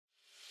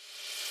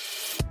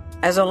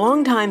As a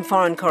long-time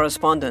foreign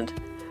correspondent,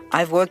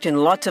 I've worked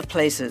in lots of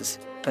places,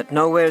 but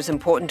nowhere as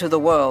important to the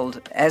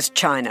world as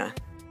China.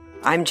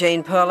 I'm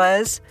Jane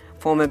Perlez,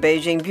 former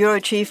Beijing bureau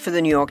chief for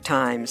the New York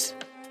Times.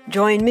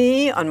 Join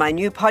me on my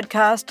new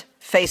podcast,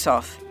 Face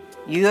Off,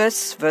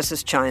 US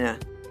versus China,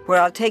 where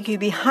I'll take you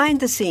behind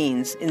the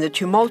scenes in the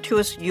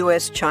tumultuous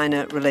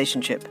US-China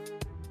relationship.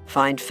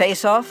 Find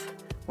Face Off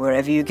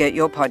wherever you get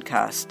your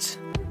podcasts.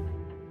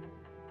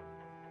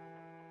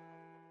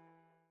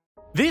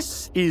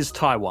 This is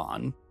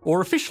Taiwan,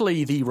 or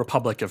officially the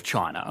Republic of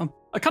China,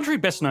 a country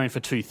best known for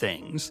two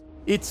things: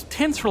 its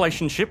tense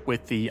relationship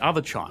with the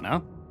other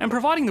China, and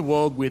providing the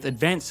world with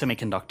advanced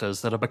semiconductors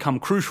that have become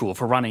crucial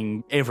for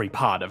running every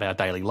part of our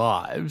daily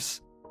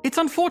lives. It's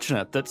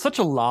unfortunate that such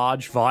a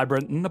large,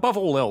 vibrant, and above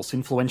all else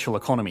influential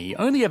economy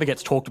only ever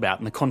gets talked about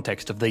in the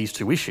context of these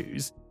two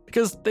issues,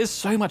 because there's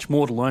so much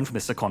more to learn from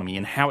this economy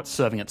and how it's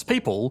serving its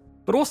people,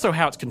 but also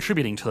how it's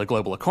contributing to the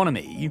global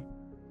economy.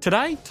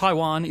 Today,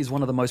 Taiwan is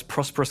one of the most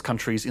prosperous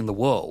countries in the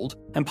world,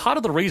 and part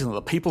of the reason that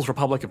the People's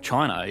Republic of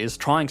China is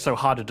trying so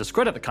hard to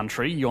discredit the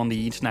country on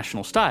the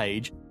international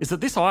stage is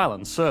that this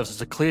island serves as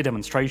a clear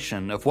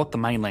demonstration of what the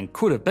mainland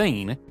could have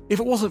been if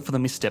it wasn't for the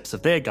missteps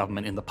of their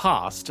government in the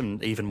past,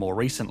 and even more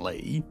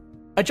recently.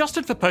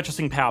 Adjusted for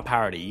purchasing power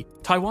parity,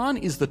 Taiwan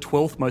is the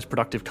 12th most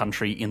productive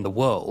country in the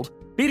world,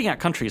 beating out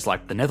countries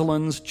like the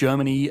Netherlands,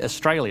 Germany,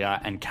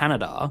 Australia, and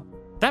Canada.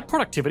 That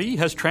productivity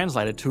has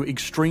translated to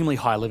extremely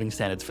high living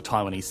standards for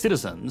Taiwanese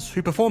citizens,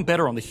 who perform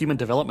better on the Human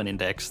Development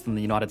Index than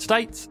the United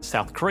States,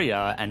 South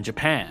Korea, and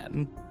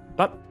Japan.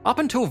 But up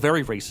until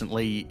very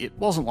recently, it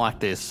wasn't like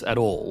this at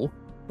all.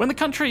 When the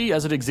country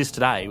as it exists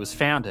today was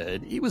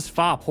founded, it was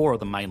far poorer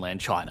than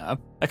mainland China,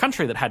 a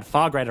country that had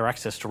far greater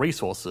access to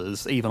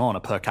resources, even on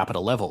a per capita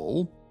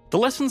level. The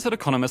lessons that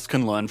economists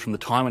can learn from the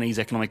Taiwanese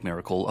economic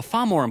miracle are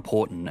far more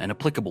important and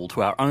applicable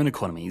to our own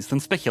economies than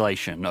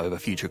speculation over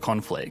future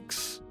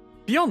conflicts.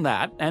 Beyond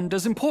that, and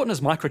as important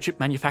as microchip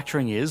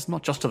manufacturing is,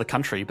 not just to the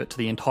country but to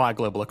the entire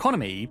global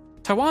economy,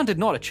 Taiwan did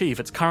not achieve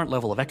its current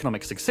level of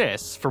economic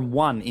success from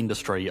one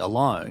industry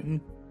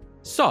alone.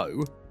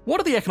 So,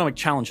 what are the economic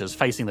challenges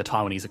facing the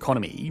Taiwanese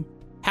economy?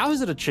 How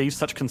has it achieved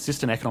such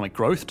consistent economic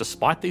growth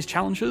despite these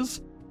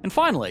challenges? And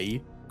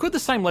finally, could the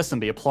same lesson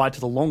be applied to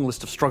the long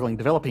list of struggling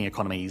developing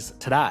economies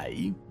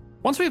today?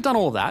 Once we've done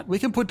all of that, we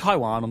can put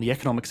Taiwan on the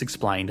Economics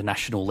Explained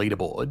national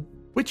leaderboard,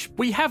 which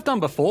we have done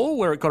before,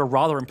 where it got a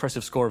rather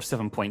impressive score of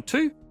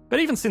 7.2,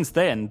 but even since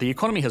then, the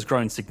economy has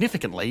grown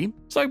significantly,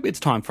 so it's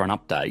time for an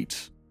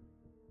update.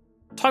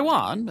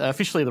 Taiwan,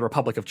 officially the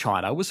Republic of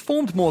China, was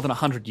formed more than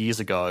 100 years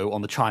ago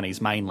on the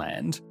Chinese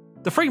mainland.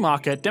 The free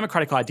market,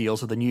 democratic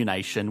ideals of the new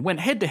nation went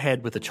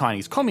head-to-head with the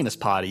Chinese Communist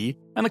Party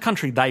and the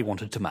country they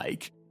wanted to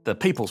make, the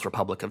People's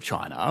Republic of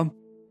China.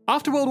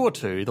 After World War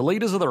II, the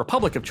leaders of the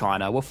Republic of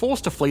China were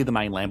forced to flee the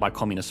mainland by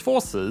communist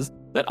forces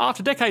that,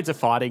 after decades of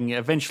fighting,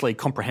 eventually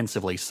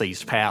comprehensively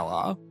seized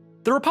power.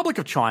 The Republic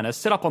of China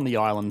set up on the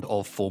island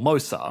of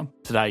Formosa,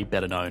 today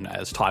better known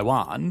as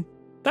Taiwan.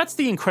 That's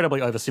the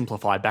incredibly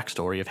oversimplified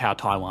backstory of how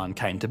Taiwan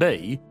came to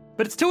be,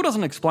 but it still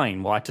doesn't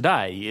explain why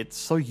today it's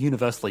so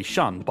universally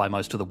shunned by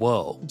most of the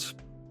world.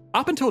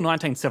 Up until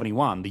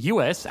 1971, the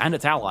US and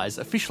its allies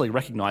officially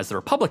recognised the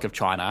Republic of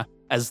China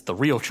as the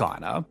real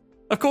China.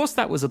 Of course,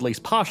 that was at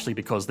least partially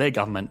because their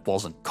government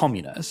wasn't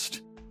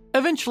communist.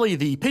 Eventually,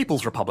 the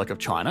People's Republic of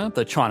China,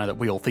 the China that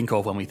we all think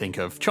of when we think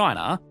of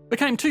China,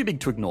 became too big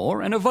to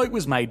ignore, and a vote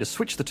was made to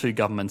switch the two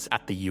governments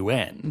at the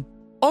UN.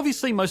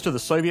 Obviously, most of the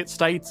Soviet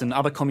states and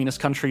other communist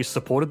countries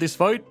supported this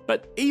vote,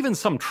 but even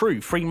some true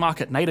free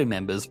market NATO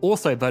members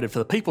also voted for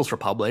the People's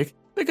Republic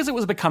because it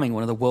was becoming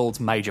one of the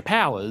world's major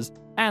powers,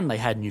 and they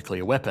had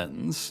nuclear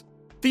weapons.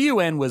 The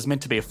UN was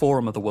meant to be a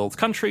forum of the world's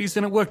countries,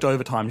 and it worked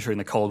overtime during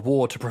the Cold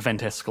War to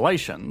prevent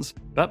escalations,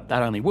 but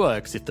that only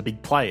works if the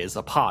big players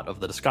are part of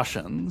the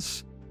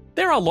discussions.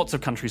 There are lots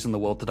of countries in the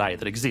world today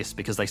that exist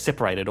because they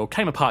separated or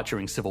came apart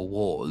during civil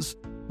wars.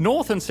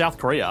 North and South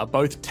Korea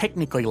both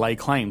technically lay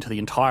claim to the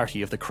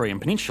entirety of the Korean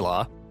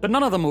Peninsula, but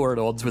none of them were at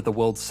odds with the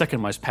world's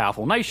second most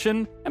powerful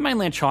nation, and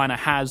mainland China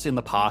has in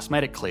the past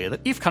made it clear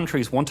that if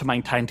countries want to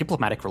maintain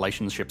diplomatic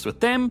relationships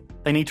with them,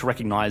 they need to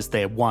recognise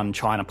their One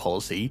China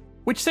policy,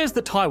 which says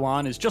that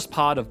Taiwan is just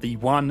part of the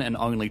one and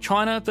only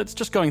China that's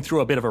just going through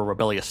a bit of a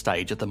rebellious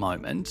stage at the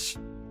moment.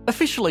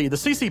 Officially, the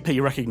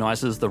CCP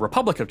recognises the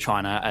Republic of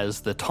China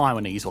as the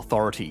Taiwanese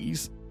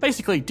authorities,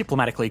 basically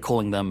diplomatically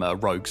calling them a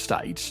rogue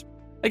state.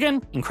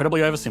 Again,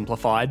 incredibly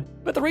oversimplified,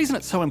 but the reason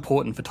it's so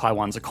important for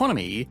Taiwan's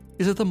economy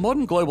is that the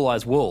modern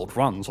globalised world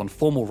runs on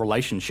formal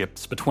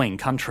relationships between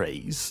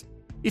countries.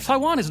 If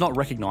Taiwan is not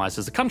recognised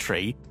as a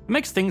country, it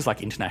makes things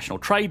like international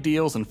trade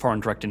deals and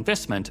foreign direct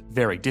investment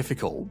very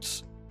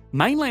difficult.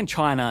 Mainland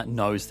China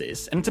knows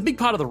this, and it's a big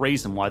part of the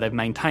reason why they've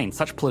maintained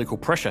such political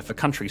pressure for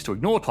countries to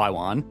ignore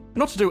Taiwan and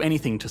not to do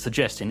anything to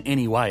suggest in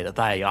any way that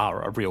they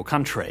are a real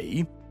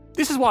country.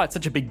 This is why it's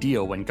such a big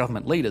deal when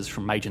government leaders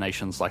from major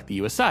nations like the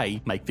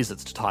USA make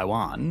visits to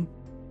Taiwan.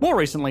 More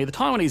recently, the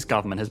Taiwanese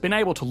government has been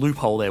able to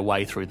loophole their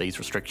way through these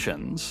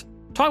restrictions.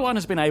 Taiwan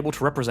has been able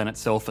to represent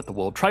itself at the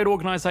World Trade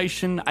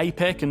Organization,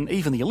 APEC, and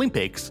even the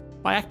Olympics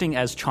by acting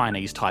as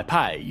Chinese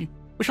Taipei,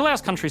 which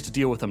allows countries to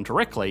deal with them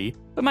directly,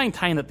 but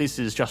maintain that this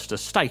is just a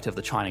state of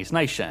the Chinese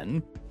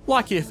nation,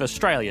 like if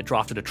Australia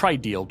drafted a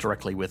trade deal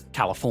directly with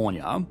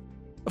California.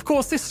 Of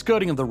course, this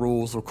skirting of the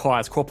rules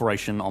requires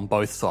cooperation on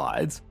both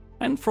sides,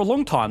 and for a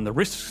long time the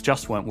risks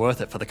just weren't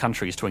worth it for the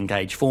countries to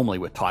engage formally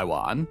with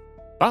Taiwan.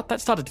 But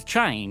that started to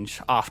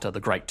change after the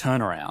Great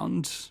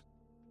Turnaround.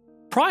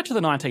 Prior to the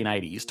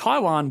 1980s,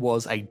 Taiwan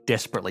was a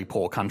desperately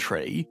poor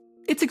country.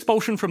 Its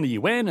expulsion from the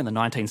UN in the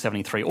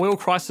 1973 oil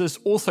crisis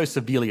also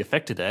severely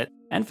affected it,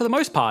 and for the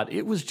most part,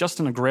 it was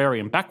just an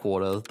agrarian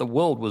backwater the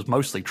world was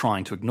mostly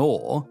trying to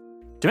ignore.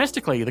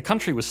 Domestically, the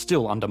country was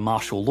still under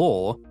martial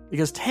law,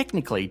 because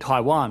technically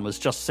Taiwan was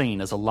just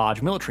seen as a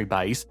large military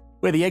base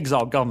where the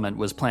exiled government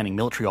was planning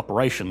military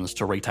operations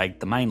to retake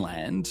the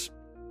mainland.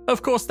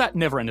 Of course, that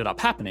never ended up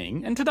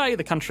happening, and today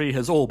the country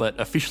has all but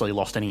officially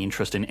lost any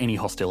interest in any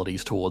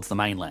hostilities towards the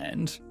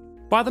mainland.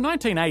 By the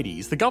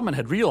 1980s, the government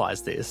had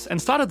realised this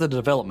and started the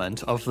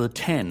development of the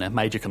 10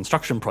 major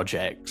construction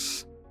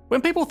projects.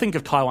 When people think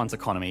of Taiwan's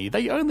economy,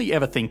 they only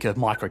ever think of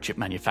microchip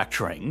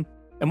manufacturing.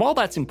 And while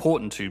that's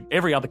important to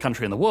every other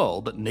country in the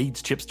world that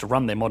needs chips to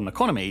run their modern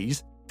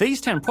economies, these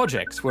 10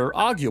 projects were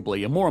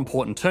arguably a more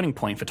important turning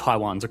point for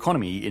Taiwan's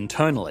economy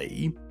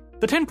internally.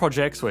 The 10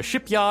 projects were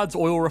shipyards,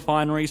 oil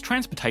refineries,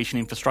 transportation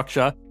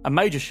infrastructure, a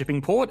major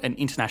shipping port, an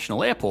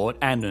international airport,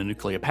 and a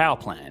nuclear power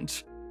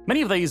plant.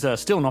 Many of these are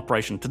still in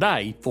operation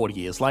today, 40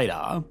 years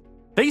later.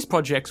 These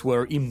projects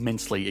were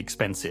immensely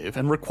expensive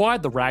and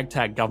required the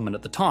ragtag government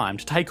at the time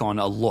to take on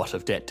a lot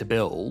of debt to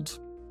build.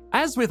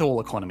 As with all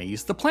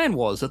economies, the plan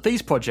was that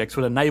these projects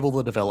would enable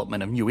the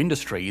development of new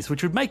industries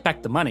which would make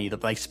back the money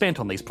that they spent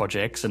on these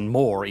projects and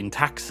more in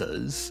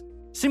taxes.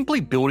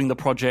 Simply building the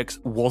projects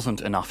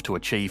wasn't enough to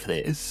achieve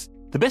this.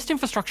 The best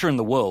infrastructure in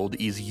the world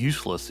is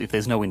useless if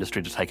there's no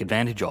industry to take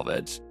advantage of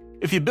it.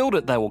 If you build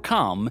it, they will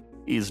come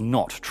is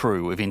not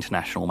true of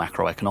international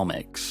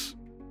macroeconomics.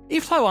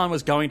 If Taiwan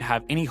was going to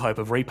have any hope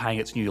of repaying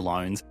its new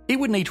loans, it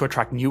would need to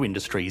attract new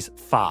industries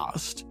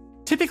fast.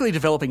 Typically,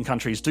 developing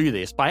countries do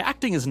this by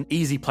acting as an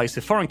easy place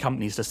for foreign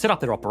companies to set up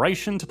their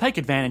operation to take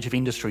advantage of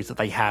industries that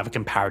they have a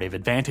comparative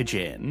advantage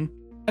in.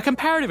 A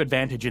comparative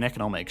advantage in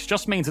economics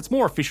just means it's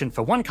more efficient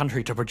for one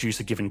country to produce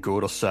a given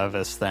good or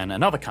service than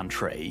another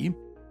country.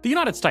 The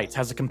United States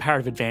has a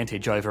comparative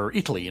advantage over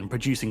Italy in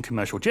producing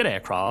commercial jet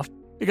aircraft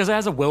because it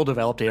has a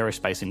well-developed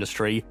aerospace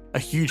industry, a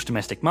huge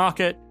domestic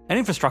market, and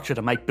infrastructure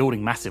to make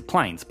building massive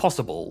planes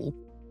possible.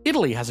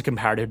 Italy has a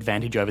comparative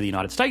advantage over the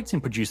United States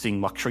in producing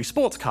luxury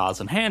sports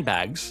cars and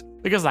handbags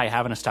because they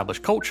have an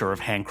established culture of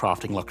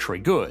handcrafting luxury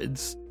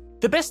goods.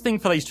 The best thing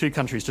for these two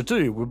countries to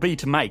do would be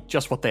to make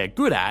just what they're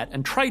good at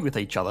and trade with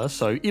each other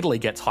so Italy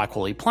gets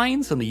high-quality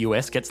planes and the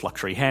US gets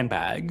luxury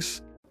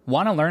handbags.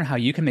 Want to learn how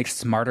you can make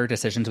smarter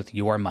decisions with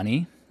your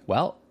money?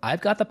 Well,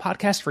 I've got the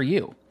podcast for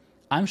you.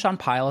 I'm Sean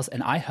Piles,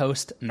 and I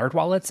host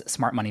NerdWallet's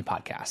Smart Money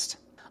Podcast.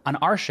 On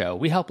our show,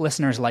 we help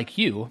listeners like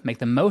you make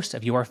the most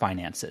of your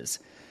finances.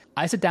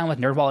 I sit down with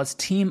NerdWallet's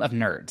team of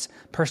nerds,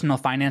 personal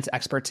finance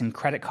experts in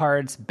credit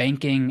cards,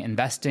 banking,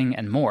 investing,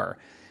 and more.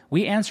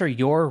 We answer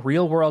your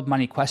real-world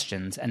money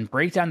questions and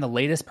break down the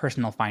latest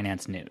personal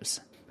finance news.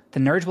 The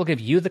nerds will give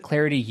you the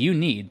clarity you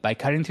need by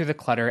cutting through the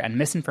clutter and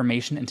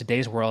misinformation in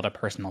today's world of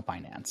personal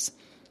finance.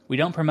 We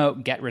don't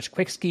promote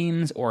get-rich-quick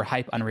schemes or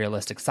hype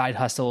unrealistic side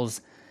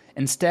hustles.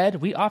 Instead,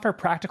 we offer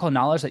practical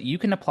knowledge that you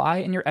can apply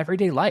in your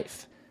everyday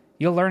life.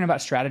 You'll learn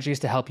about strategies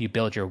to help you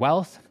build your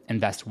wealth,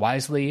 invest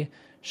wisely,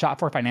 shop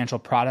for financial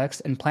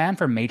products, and plan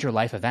for major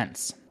life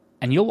events.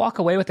 And you'll walk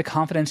away with the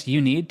confidence you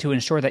need to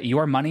ensure that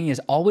your money is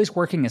always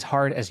working as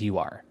hard as you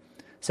are.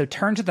 So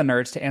turn to the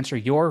nerds to answer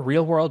your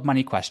real-world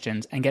money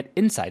questions and get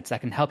insights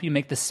that can help you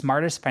make the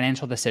smartest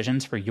financial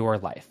decisions for your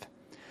life.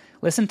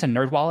 Listen to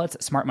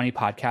NerdWallet's Smart Money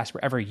Podcast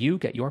wherever you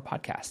get your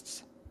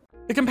podcasts.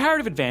 The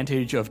comparative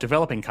advantage of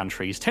developing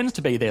countries tends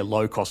to be their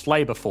low-cost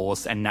labour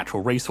force and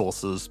natural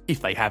resources,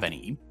 if they have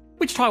any,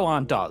 which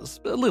Taiwan does,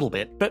 a little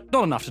bit, but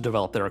not enough to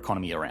develop their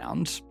economy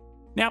around.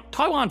 Now,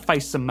 Taiwan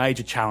faced some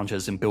major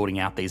challenges in building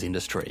out these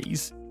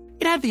industries.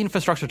 It had the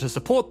infrastructure to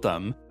support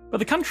them, but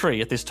the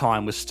country at this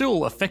time was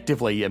still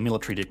effectively a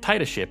military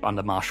dictatorship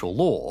under martial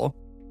law.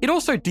 It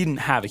also didn't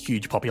have a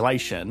huge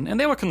population, and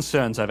there were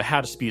concerns over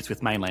how disputes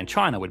with mainland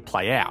China would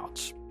play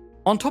out.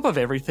 On top of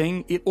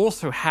everything, it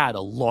also had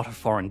a lot of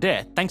foreign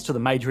debt thanks to the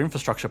major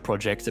infrastructure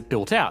projects it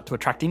built out to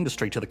attract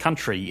industry to the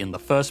country in the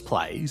first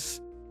place.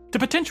 To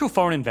potential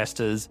foreign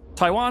investors,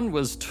 Taiwan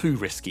was too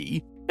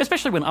risky,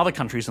 especially when other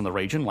countries in the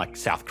region like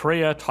South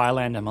Korea,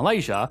 Thailand and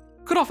Malaysia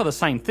could offer the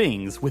same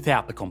things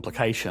without the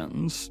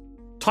complications.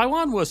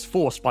 Taiwan was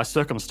forced by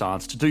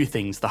circumstance to do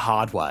things the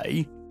hard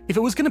way. If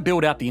it was going to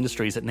build out the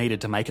industries it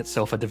needed to make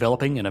itself a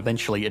developing and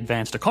eventually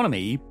advanced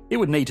economy, it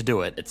would need to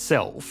do it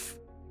itself.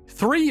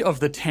 3 of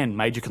the 10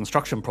 major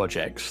construction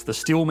projects, the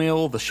steel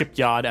mill, the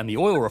shipyard and the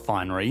oil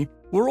refinery,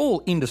 were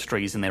all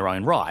industries in their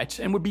own right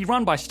and would be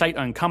run by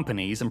state-owned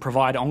companies and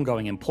provide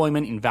ongoing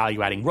employment in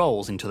value-adding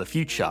roles into the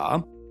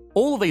future.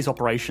 All of these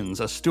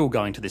operations are still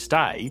going to this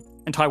day,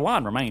 and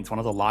Taiwan remains one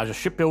of the largest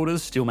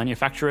shipbuilders, steel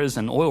manufacturers,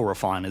 and oil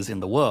refiners in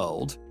the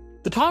world.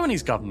 The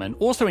Taiwanese government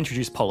also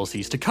introduced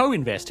policies to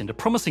co-invest into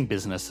promising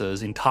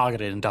businesses in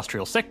targeted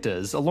industrial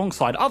sectors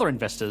alongside other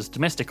investors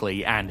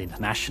domestically and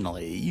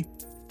internationally.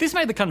 This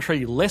made the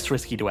country less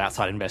risky to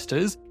outside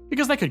investors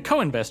because they could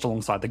co-invest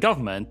alongside the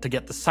government to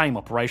get the same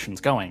operations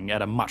going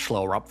at a much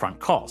lower upfront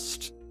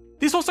cost.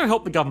 This also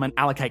helped the government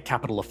allocate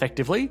capital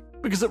effectively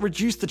because it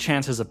reduced the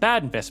chances of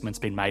bad investments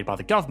being made by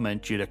the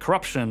government due to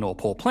corruption or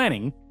poor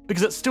planning,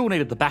 because it still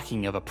needed the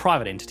backing of a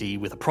private entity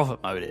with a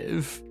profit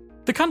motive.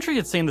 The country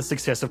had seen the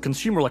success of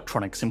consumer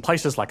electronics in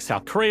places like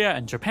South Korea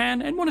and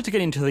Japan and wanted to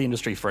get into the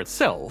industry for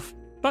itself,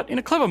 but in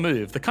a clever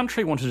move, the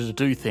country wanted to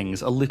do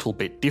things a little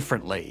bit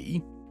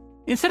differently.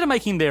 Instead of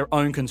making their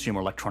own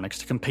consumer electronics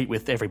to compete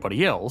with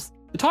everybody else,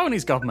 the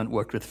Taiwanese government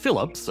worked with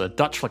Philips, a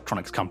Dutch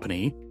electronics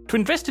company, to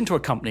invest into a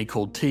company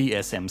called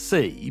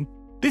TSMC.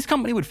 This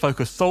company would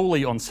focus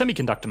solely on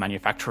semiconductor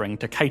manufacturing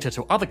to cater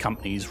to other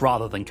companies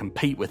rather than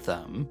compete with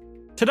them.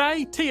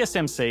 Today,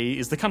 TSMC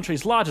is the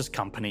country's largest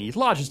company,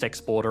 largest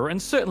exporter, and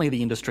certainly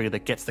the industry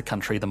that gets the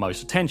country the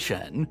most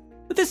attention.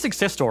 But this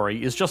success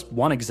story is just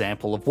one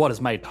example of what has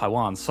made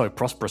Taiwan so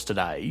prosperous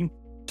today.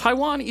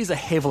 Taiwan is a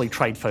heavily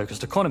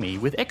trade-focused economy,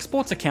 with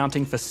exports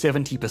accounting for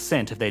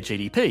 70% of their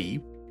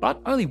GDP, but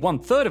only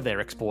 1/3 of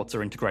their exports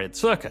are integrated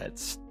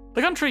circuits.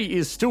 The country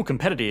is still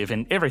competitive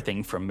in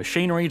everything from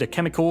machinery to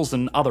chemicals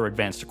and other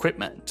advanced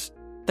equipment.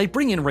 They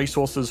bring in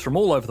resources from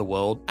all over the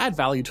world, add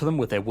value to them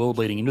with their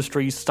world-leading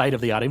industries,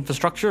 state-of-the-art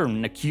infrastructure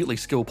and acutely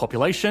skilled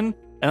population,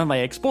 and then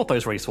they export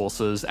those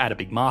resources at a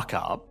big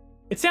markup.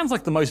 It sounds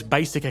like the most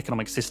basic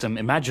economic system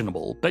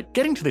imaginable, but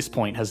getting to this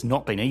point has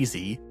not been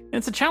easy, and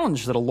it's a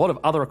challenge that a lot of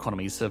other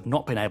economies have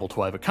not been able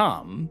to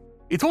overcome.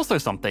 It's also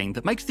something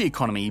that makes the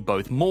economy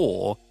both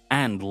more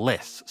and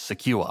less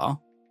secure.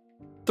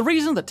 The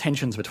reason that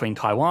tensions between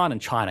Taiwan and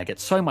China get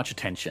so much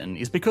attention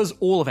is because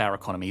all of our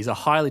economies are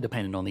highly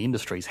dependent on the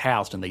industries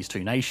housed in these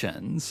two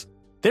nations.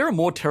 There are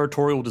more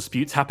territorial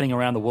disputes happening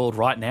around the world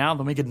right now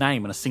than we could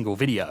name in a single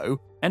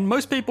video, and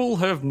most people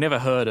have never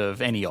heard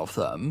of any of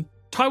them.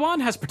 Taiwan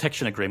has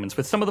protection agreements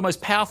with some of the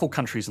most powerful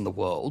countries in the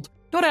world,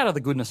 not out of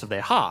the goodness of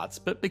their hearts,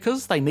 but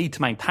because they need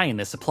to maintain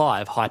their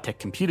supply of high-tech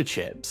computer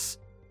chips.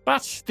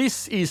 But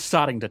this is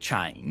starting to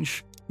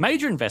change.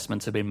 Major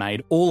investments have been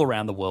made all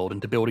around the world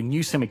into building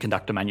new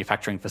semiconductor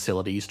manufacturing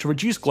facilities to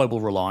reduce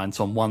global reliance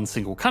on one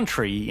single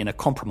country in a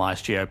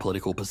compromised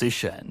geopolitical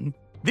position.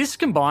 This,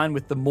 combined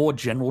with the more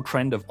general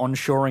trend of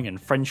onshoring and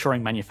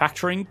friendshoring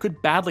manufacturing,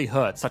 could badly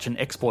hurt such an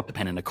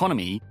export-dependent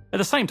economy, at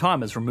the same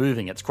time as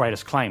removing its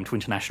greatest claim to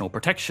international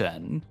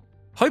protection.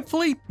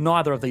 Hopefully,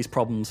 neither of these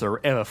problems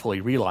are ever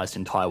fully realised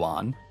in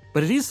Taiwan,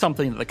 but it is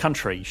something that the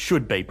country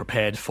should be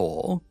prepared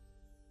for.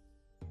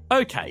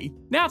 Okay,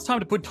 now it's time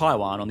to put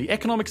Taiwan on the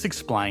Economics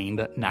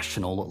Explained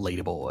national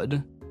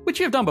leaderboard. Which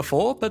you've done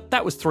before, but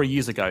that was 3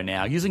 years ago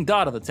now, using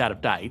data that's out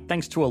of date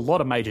thanks to a lot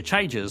of major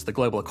changes the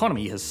global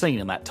economy has seen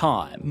in that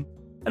time.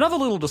 Another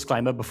little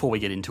disclaimer before we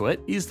get into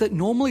it is that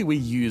normally we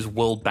use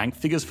World Bank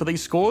figures for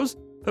these scores,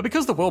 but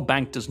because the World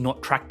Bank does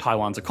not track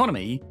Taiwan's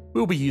economy,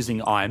 we'll be using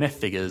IMF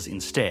figures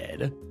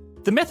instead.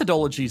 The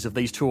methodologies of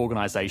these two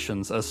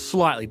organisations are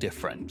slightly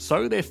different,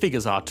 so their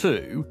figures are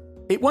too.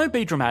 It won't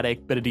be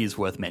dramatic, but it is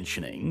worth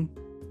mentioning.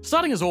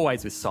 Starting as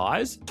always with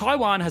size,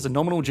 Taiwan has a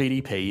nominal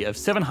GDP of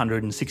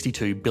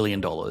 $762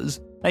 billion,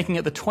 making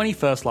it the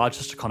 21st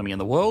largest economy in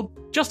the world,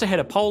 just ahead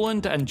of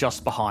Poland and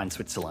just behind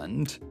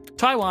Switzerland.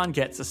 Taiwan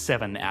gets a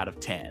 7 out of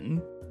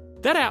 10.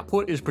 That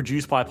output is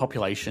produced by a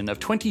population of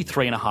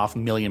 23.5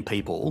 million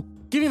people,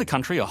 giving the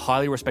country a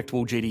highly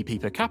respectable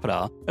GDP per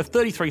capita of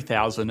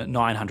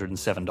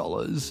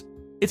 $33,907.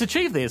 It's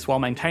achieved this while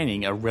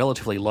maintaining a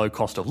relatively low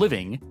cost of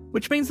living,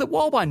 which means that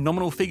while by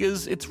nominal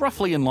figures it's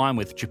roughly in line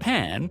with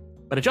Japan,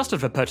 but adjusted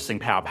for purchasing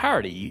power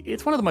parity,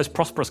 it's one of the most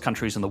prosperous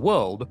countries in the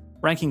world,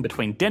 ranking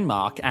between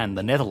Denmark and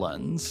the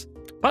Netherlands.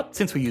 But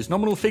since we use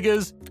nominal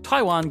figures,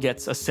 Taiwan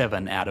gets a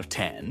 7 out of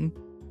 10.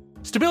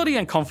 Stability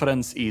and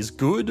confidence is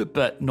good,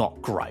 but not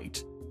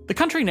great. The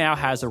country now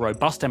has a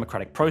robust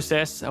democratic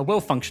process, a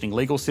well-functioning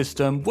legal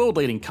system,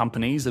 world-leading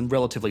companies, and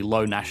relatively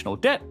low national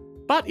debt,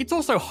 but it's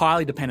also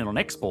highly dependent on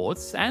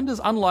exports, and as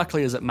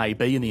unlikely as it may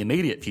be in the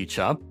immediate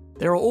future,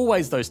 there are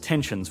always those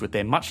tensions with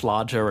their much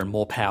larger and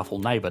more powerful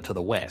neighbour to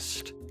the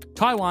west.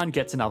 Taiwan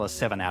gets another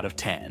 7 out of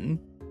 10.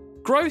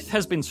 Growth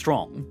has been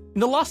strong. In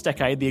the last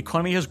decade, the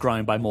economy has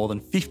grown by more than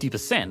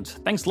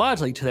 50%, thanks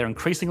largely to their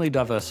increasingly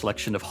diverse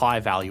selection of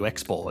high-value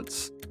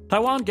exports.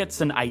 Taiwan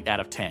gets an 8 out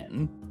of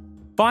 10.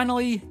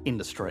 Finally,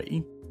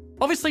 industry.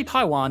 Obviously,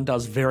 Taiwan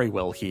does very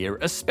well here,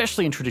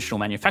 especially in traditional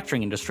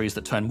manufacturing industries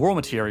that turn raw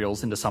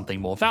materials into something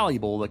more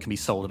valuable that can be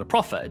sold at a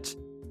profit.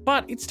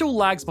 But it still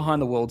lags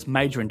behind the world's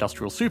major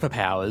industrial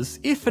superpowers,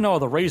 if for no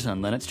other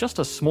reason than it's just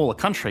a smaller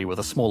country with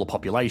a smaller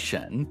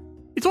population.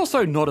 It's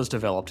also not as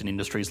developed in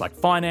industries like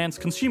finance,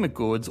 consumer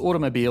goods,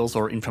 automobiles,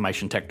 or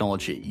information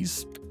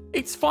technologies.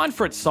 It's fine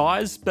for its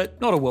size,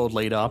 but not a world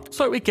leader,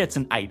 so it gets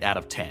an 8 out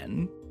of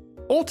 10.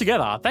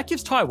 Altogether, that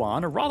gives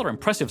Taiwan a rather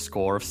impressive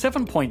score of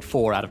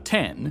 7.4 out of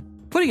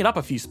 10, putting it up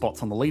a few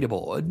spots on the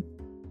leaderboard.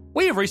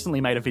 We have recently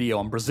made a video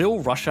on Brazil,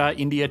 Russia,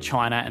 India,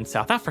 China, and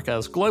South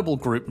Africa's global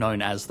group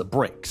known as the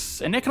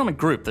BRICS, an economic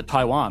group that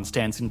Taiwan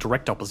stands in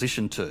direct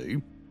opposition to.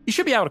 You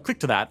should be able to click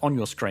to that on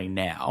your screen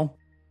now.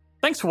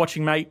 Thanks for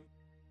watching, mate.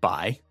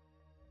 Bye.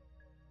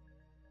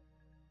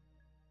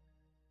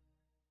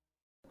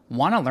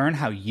 Want to learn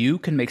how you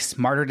can make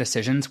smarter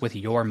decisions with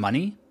your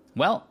money?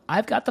 Well,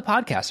 I've got the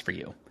podcast for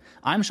you.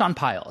 I'm Sean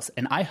Piles,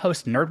 and I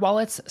host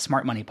NerdWallet's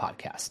Smart Money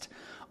Podcast.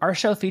 Our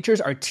show features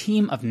our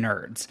team of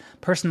nerds,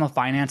 personal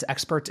finance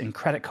experts in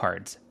credit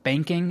cards,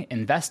 banking,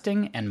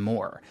 investing, and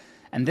more.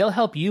 And they'll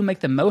help you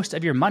make the most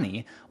of your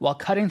money while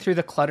cutting through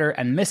the clutter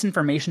and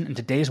misinformation in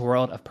today's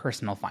world of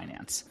personal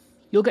finance.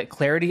 You'll get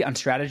clarity on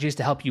strategies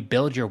to help you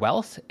build your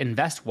wealth,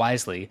 invest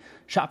wisely,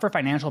 shop for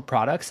financial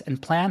products,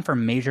 and plan for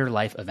major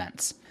life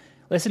events.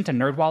 Listen to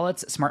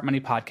NerdWallet's Smart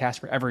Money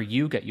Podcast wherever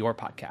you get your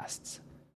podcasts.